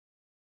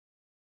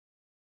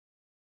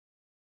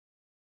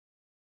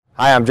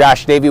Hi, I'm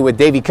Josh Davey with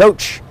Davey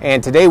Coach,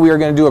 and today we are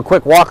going to do a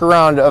quick walk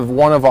around of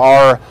one of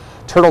our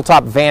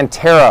Turtletop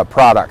Feratta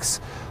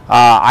products.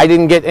 I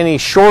didn't get any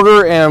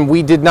shorter, and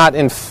we did not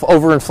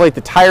overinflate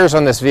the tires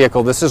on this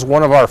vehicle. This is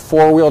one of our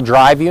four-wheel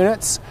drive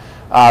units.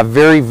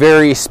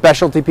 Very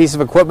specialty piece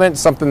of equipment,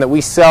 something that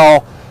we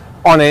sell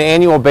on an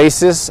annual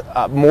basis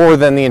more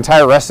than the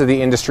entire rest of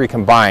the industry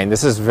combined.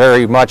 This is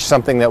very much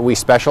something that we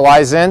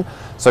specialize in.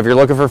 So if you're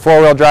looking for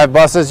four-wheel drive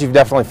buses, you've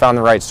definitely found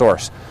the right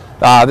source.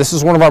 This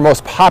is one of our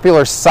most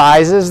popular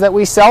sizes that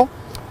we sell.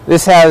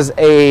 This has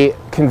a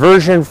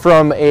conversion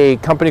from a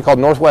company called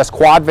Northwest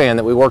Quad Van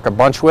that we work a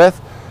bunch with.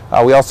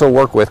 We also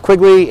work with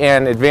Quigley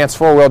and Advanced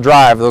Four-Wheel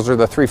Drive. Those are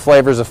the three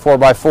flavors of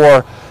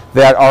 4x4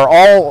 that are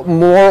all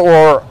more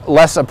or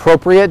less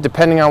appropriate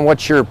depending on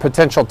what your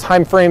potential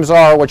time frames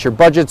are, what your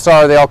budgets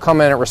are. They all come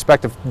in at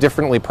respective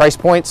differently price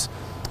points.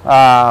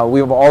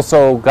 We've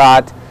also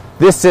got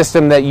this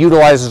system that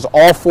utilizes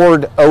all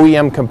Ford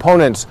OEM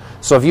components.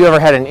 So if you ever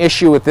had an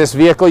issue with this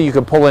vehicle, you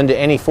could pull into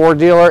any Ford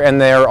dealer and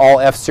they're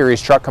all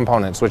F-Series truck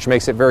components, which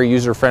makes it very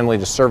user-friendly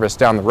to service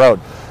down the road.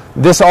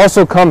 This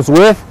also comes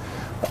with,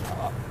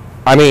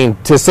 I mean,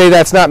 to say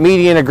that's not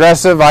median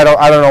aggressive, I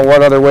don't know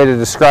what other way to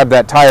describe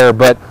that tire,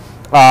 but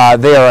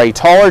they are a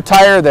taller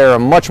tire. They're a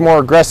much more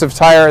aggressive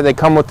tire. They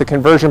come with the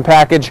conversion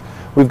package.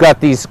 We've got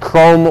these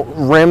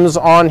chrome rims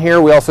on here.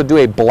 We also do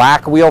a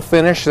black wheel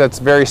finish that's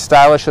very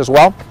stylish as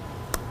well.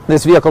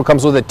 This vehicle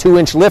comes with a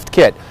 2-inch lift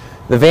kit.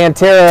 The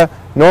Feratta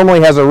normally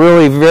has a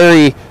really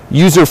very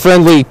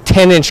user-friendly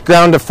 10-inch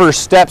ground to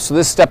first step, so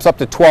this steps up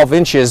to 12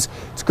 inches.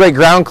 It's great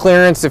ground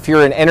clearance if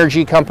you're an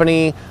energy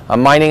company, a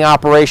mining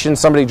operation,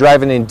 somebody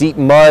driving in deep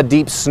mud,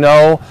 deep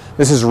snow.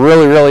 This is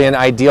really an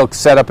ideal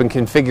setup and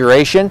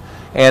configuration.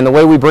 And the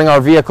way we bring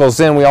our vehicles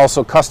in, we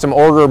also custom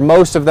order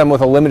most of them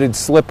with a limited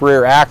slip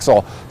rear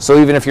axle. So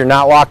even if you're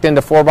not locked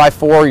into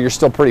 4x4, you're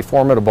still pretty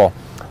formidable.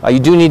 You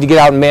do need to get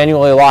out and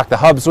manually lock the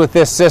hubs with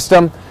this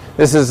system.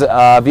 This is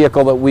a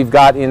vehicle that we've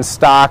got in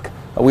stock.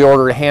 We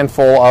ordered a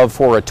handful of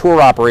for a tour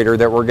operator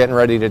that we're getting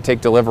ready to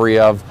take delivery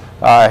of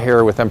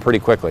here with them pretty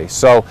quickly.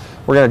 So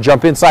we're going to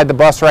jump inside the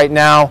bus right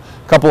now.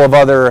 A couple of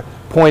other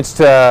points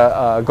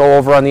to go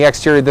over on the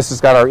exterior. This has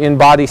got our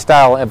in-body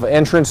style of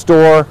entrance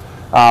door.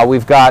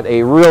 We've got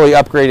a really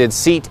upgraded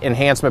seat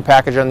enhancement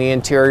package on the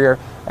interior.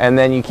 And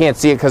then you can't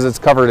see it because it's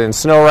covered in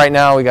snow right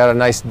now. We got a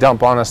nice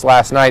dump on us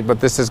last night, but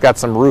this has got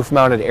some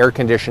roof-mounted air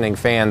conditioning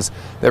fans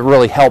that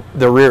really help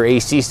the rear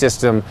AC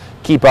system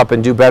keep up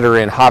and do better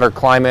in hotter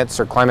climates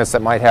or climates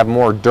that might have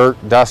more dirt,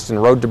 dust,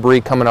 and road debris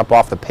coming up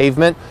off the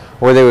pavement,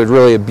 where they would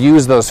really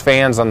abuse those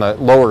fans on the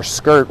lower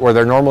skirt where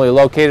they're normally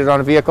located on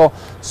a vehicle.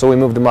 So we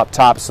moved them up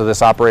top so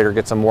this operator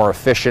gets a more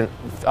efficient,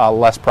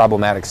 less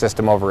problematic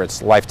system over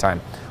its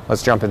lifetime.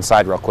 Let's jump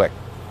inside real quick.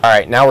 All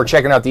right, now we're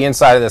checking out the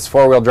inside of this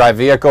four-wheel drive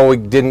vehicle. We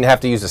didn't have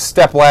to use a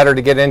step ladder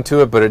to get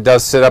into it, but it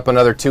does sit up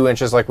another 2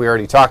 inches like we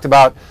already talked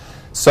about.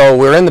 So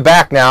we're in the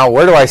back now.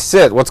 Where do I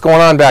sit? What's going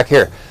on back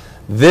here?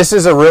 This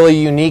is a really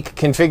unique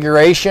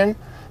configuration,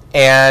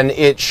 and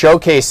it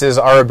showcases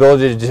our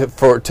ability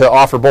to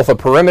offer both a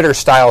perimeter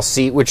style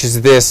seat, which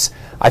is this,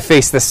 I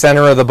face the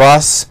center of the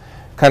bus,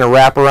 kind of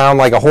wrap around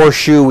like a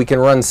horseshoe. We can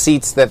run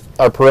seats that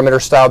are perimeter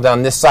style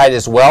down this side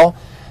as well.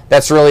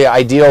 That's really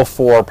ideal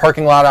for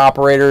parking lot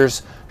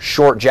operators,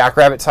 short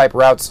jackrabbit type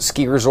routes,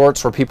 ski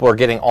resorts where people are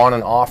getting on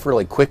and off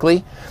really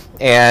quickly.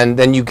 And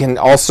then you can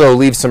also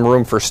leave some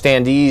room for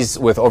standees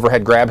with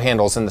overhead grab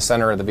handles in the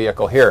center of the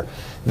vehicle here.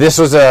 This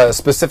was a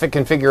specific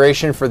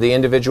configuration for the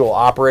individual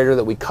operator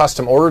that we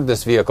custom ordered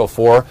this vehicle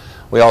for.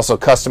 We also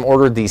custom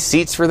ordered these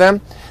seats for them.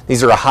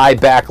 These are a high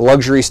back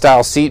luxury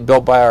style seat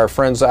built by our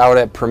friends out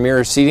at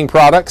Premier Seating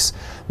Products.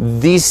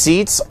 These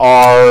seats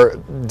are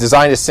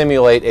designed to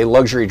simulate a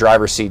luxury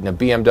driver's seat in a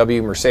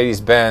BMW,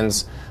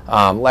 Mercedes-Benz,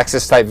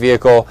 Lexus type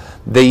vehicle.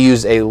 They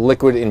use a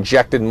liquid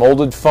injected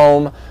molded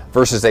foam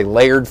versus a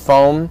layered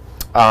foam.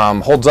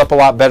 Holds up a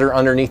lot better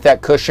underneath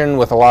that cushion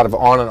with a lot of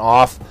on and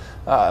off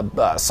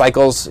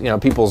cycles, you know,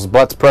 people's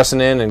butts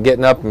pressing in and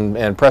getting up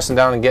and pressing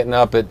down and getting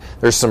up.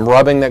 There's some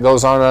rubbing that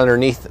goes on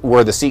underneath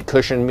where the seat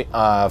cushion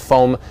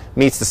foam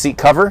meets the seat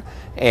cover,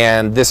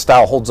 and this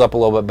style holds up a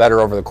little bit better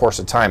over the course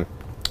of time.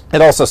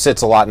 It also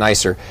sits a lot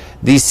nicer.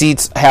 These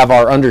seats have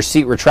our under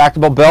seat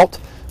retractable belt,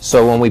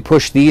 so when we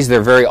push these,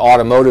 they're very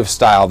automotive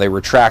style. They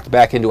retract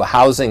back into a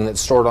housing that's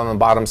stored on the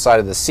bottom side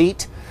of the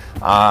seat.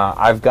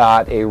 I've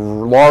got a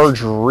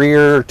large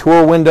rear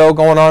tour window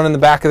going on in the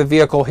back of the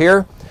vehicle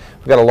here.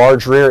 We've got a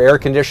large rear air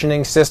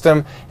conditioning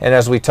system, and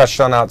as we touched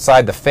on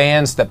outside, the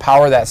fans that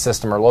power that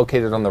system are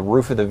located on the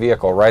roof of the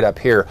vehicle right up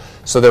here.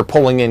 So they're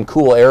pulling in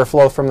cool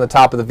airflow from the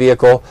top of the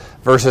vehicle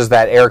versus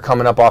that air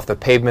coming up off the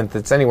pavement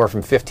that's anywhere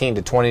from 15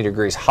 to 20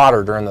 degrees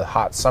hotter during the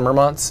hot summer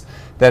months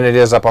than it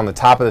is up on the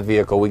top of the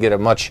vehicle. We get a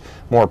much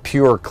more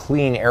pure,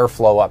 clean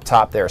airflow up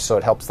top there, so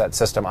it helps that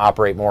system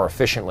operate more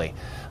efficiently.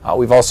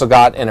 We've also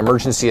got an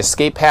emergency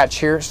escape hatch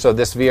here, so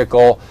this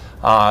vehicle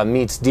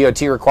meets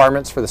DOT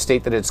requirements for the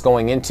state that it's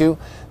going into.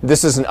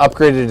 This is an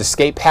upgraded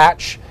escape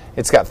hatch.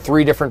 It's got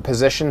 3 different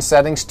position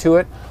settings to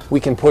it. We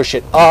can push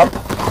it up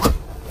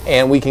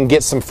and we can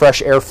get some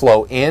fresh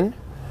airflow in.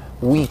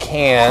 We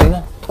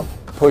can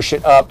push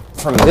it up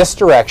from this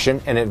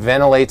direction and it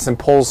ventilates and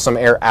pulls some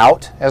air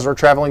out as we're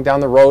traveling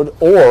down the road,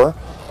 or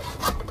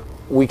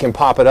we can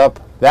pop it up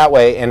that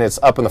way and it's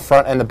up in the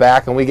front and the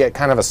back, and we get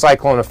kind of a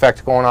cyclone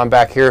effect going on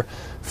back here.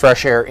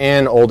 Fresh air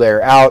in, old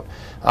air out.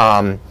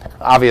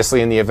 Obviously,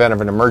 in the event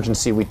of an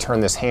emergency, we turn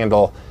this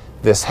handle,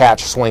 this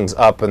hatch swings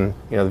up, and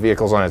the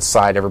vehicle's on its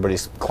side.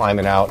 Everybody's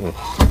climbing out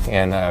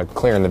and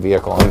clearing the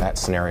vehicle in that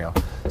scenario.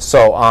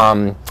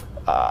 So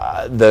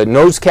the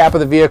nose cap of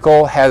the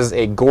vehicle has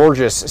a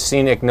gorgeous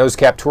scenic nose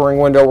cap touring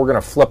window. We're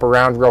going to flip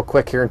around real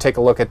quick here and take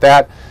a look at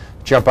that.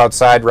 Jump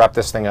outside, wrap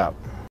this thing up.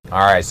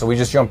 All right, so we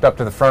just jumped up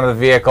to the front of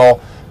the vehicle.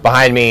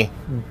 Behind me,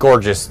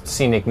 gorgeous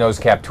scenic nose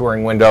cap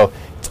touring window.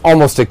 It's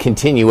almost a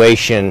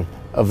continuation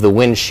of the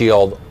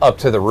windshield up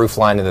to the roof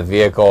line of the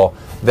vehicle.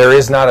 There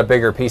is not a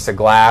bigger piece of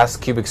glass,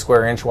 cubic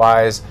square inch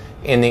wise,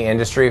 in the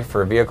industry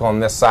for a vehicle in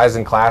this size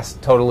and class.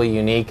 Totally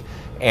unique,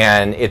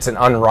 and it's an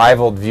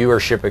unrivaled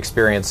viewership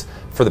experience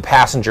for the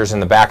passengers in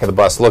the back of the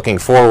bus looking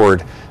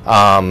forward.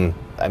 I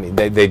mean,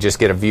 they just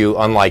get a view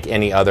unlike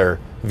any other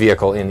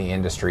vehicle in the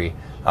industry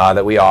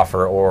that we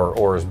offer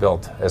or is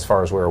built, as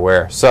far as we're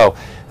aware. So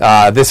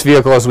this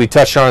vehicle, as we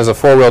touched on, is a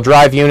four-wheel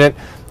drive unit.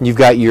 You've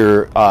got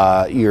your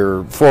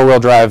four-wheel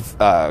drive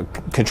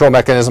control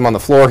mechanism on the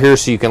floor here,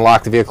 so you can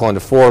lock the vehicle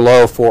into 4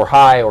 low, 4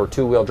 high, or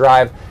two-wheel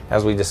drive.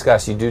 As we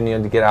discussed, you do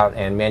need to get out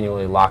and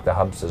manually lock the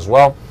hubs as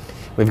well.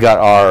 We've got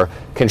our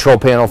control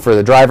panel for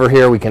the driver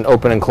here. We can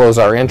open and close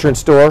our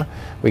entrance door.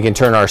 We can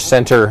turn our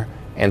center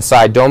and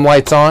side dome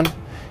lights on.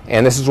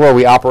 And this is where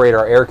we operate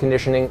our air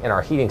conditioning and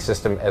our heating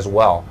system as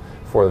well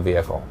for the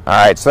vehicle.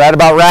 All right, so that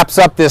about wraps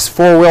up this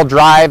four-wheel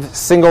drive,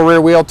 single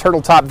rear wheel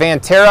turtle top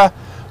Vantera.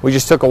 We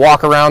just took a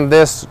walk around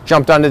this,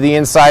 jumped onto the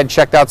inside,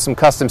 checked out some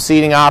custom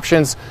seating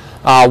options.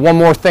 One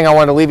more thing I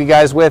want to leave you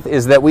guys with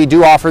is that we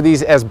do offer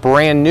these as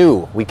brand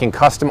new. We can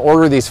custom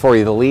order these for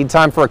you. The lead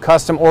time for a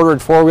custom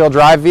ordered four-wheel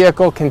drive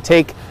vehicle can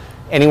take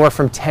anywhere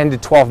from 10 to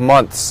 12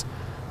 months.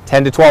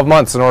 10 to 12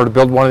 months in order to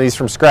build one of these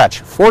from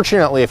scratch.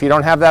 Fortunately, if you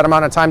don't have that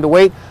amount of time to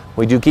wait,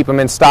 we do keep them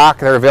in stock.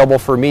 They're available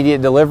for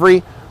immediate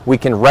delivery. We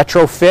can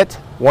retrofit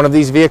one of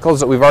these vehicles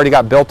that we've already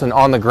got built and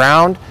on the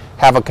ground,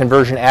 have a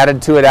conversion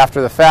added to it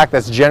after the fact.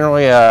 That's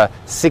generally a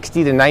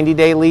 60 to 90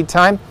 day lead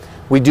time.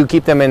 We do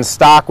keep them in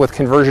stock with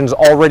conversions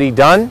already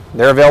done.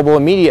 They're available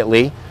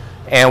immediately.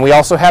 And we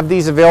also have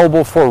these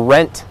available for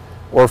rent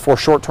or for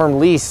short-term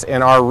lease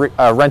in our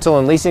rental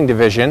and leasing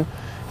division.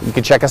 You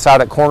can check us out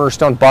at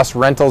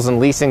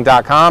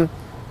cornerstonebusrentalsandleasing.com.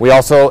 We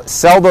also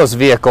sell those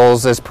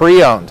vehicles as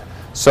pre-owned.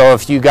 So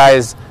if you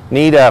guys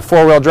need a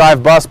four-wheel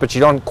drive bus but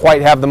you don't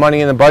quite have the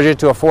money in the budget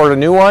to afford a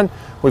new one,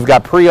 we've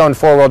got pre-owned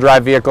four-wheel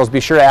drive vehicles. Be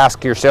sure to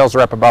ask your sales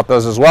rep about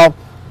those as well.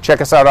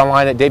 Check us out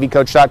online at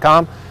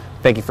daveycoach.com.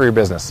 Thank you for your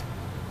business.